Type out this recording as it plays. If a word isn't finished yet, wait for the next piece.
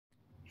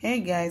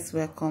Hey guys,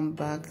 welcome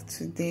back.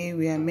 Today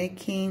we are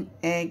making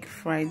egg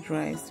fried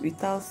rice.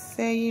 Without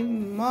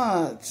saying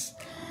much,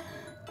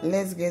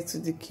 let's get to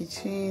the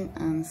kitchen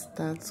and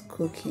start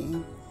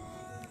cooking.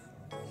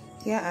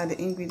 Here are the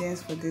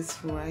ingredients for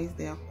this rice.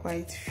 They are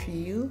quite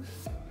few,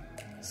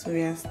 so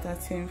we are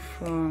starting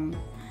from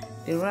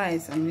the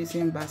rice. I'm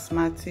using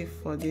basmati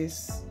for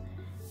this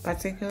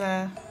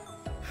particular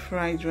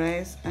fried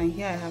rice, and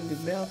here I have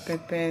the bell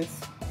peppers.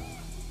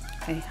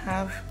 I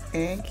have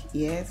egg,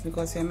 yes,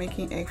 because we're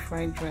making egg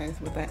fried rice,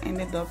 but I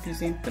ended up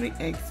using 3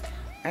 eggs.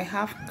 I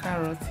have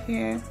carrots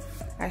here.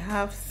 I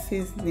have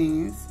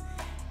seasonings,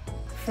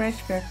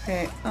 fresh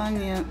pepper,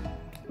 onion,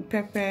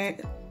 pepper,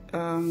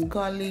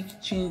 garlic,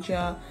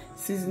 ginger,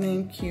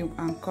 seasoning cube,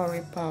 and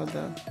curry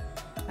powder.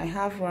 I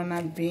have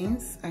runner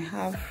beans. I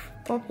have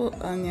purple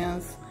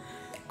onions,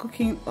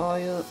 cooking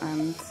oil,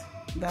 and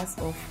that's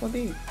all for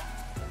this.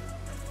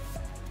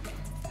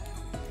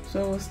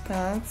 So we'll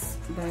start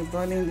by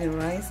boiling the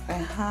rice. I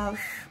have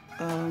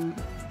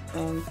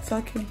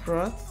turkey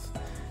broth,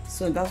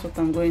 so that's what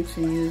I'm going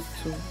to use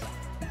to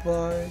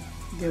boil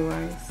the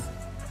rice.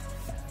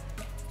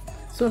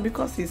 So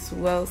because it's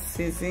well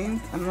seasoned,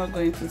 I'm not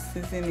going to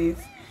season it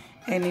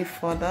any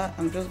further.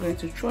 I'm just going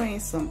to throw in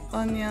some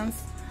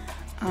onions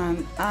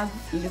and add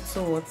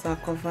little water,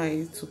 cover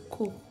it to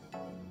cook.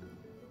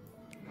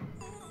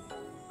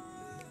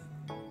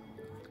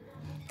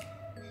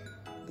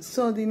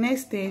 So the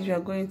next stage, we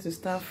are going to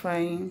start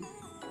frying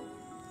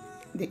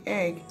the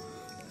egg.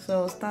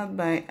 So start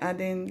by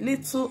adding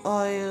little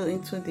oil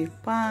into the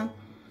pan,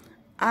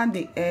 add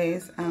the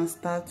eggs and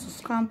start to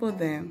scramble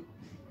them.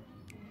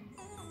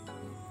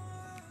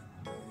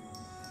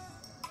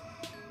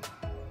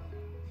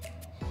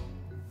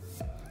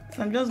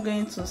 So I'm just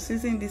going to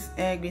season this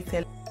egg with a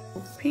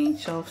little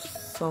pinch of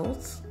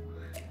salt.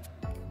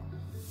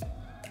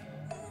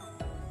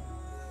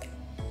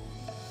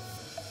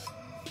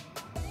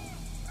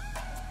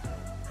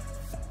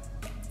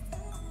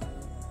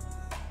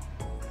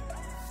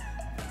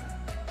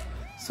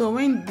 So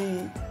when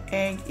the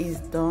egg is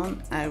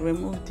done, I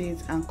removed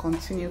it and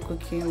continue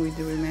cooking with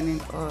the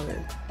remaining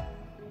oil.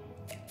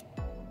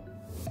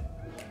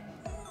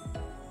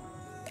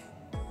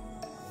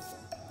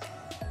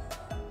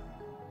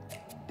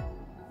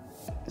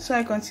 So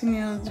I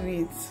continued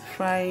with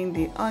frying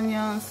the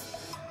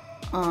onions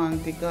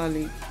and the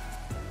garlic.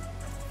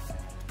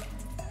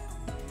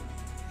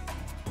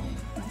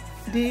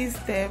 This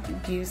step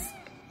gives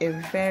a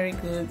very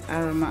good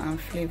aroma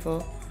and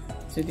flavor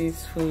to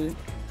this food.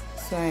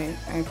 So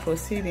I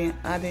proceed in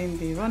adding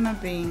the runner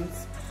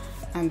beans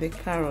and the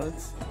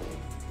carrots.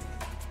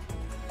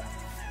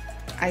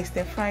 I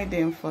stir fry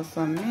them for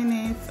some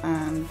minutes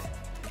and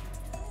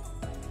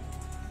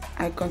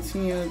I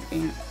continued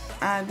in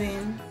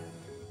adding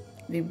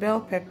the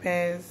bell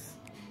peppers,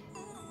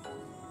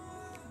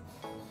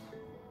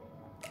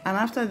 and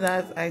after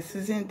that I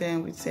seasoned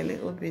them with a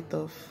little bit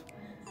of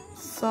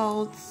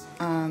salt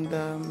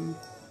and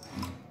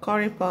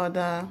curry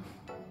powder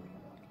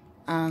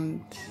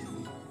and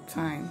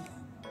tyme.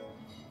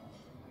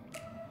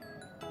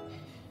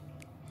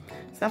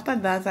 So after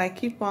that I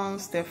keep on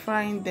stir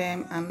frying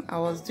them, and I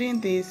was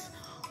doing this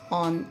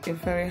on a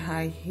very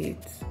high heat.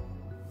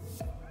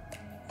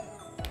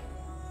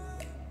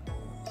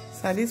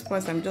 So at this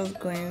point I'm just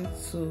going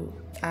to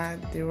add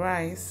the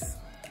rice.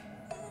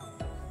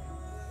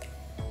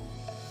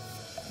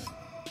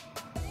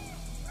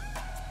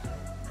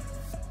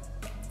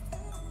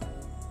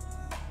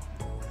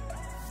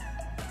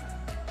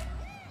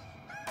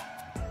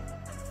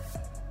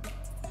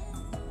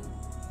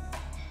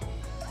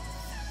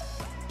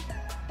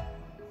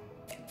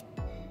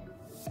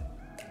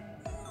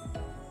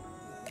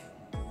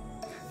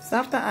 So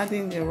after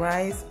adding the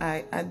rice,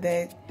 I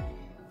added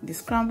the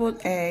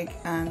scrambled egg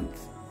and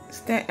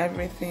stir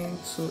everything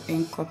to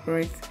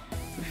incorporate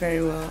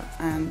very well,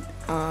 and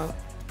our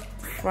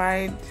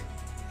fried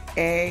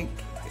egg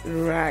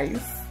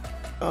rice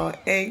or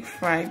egg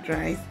fried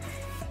rice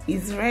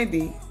is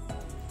ready,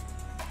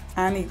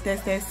 and it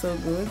tasted so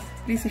good.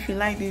 Please, if you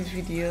like this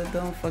video,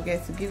 don't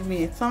forget to give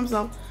me a thumbs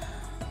up,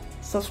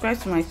 subscribe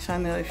to my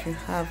channel if you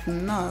have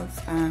not,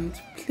 and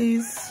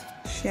please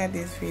share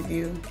this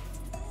video.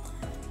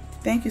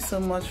 Thank you so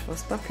much for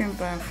stopping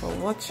by and for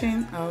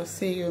watching. I will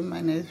see you in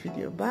my next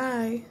video.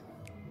 Bye.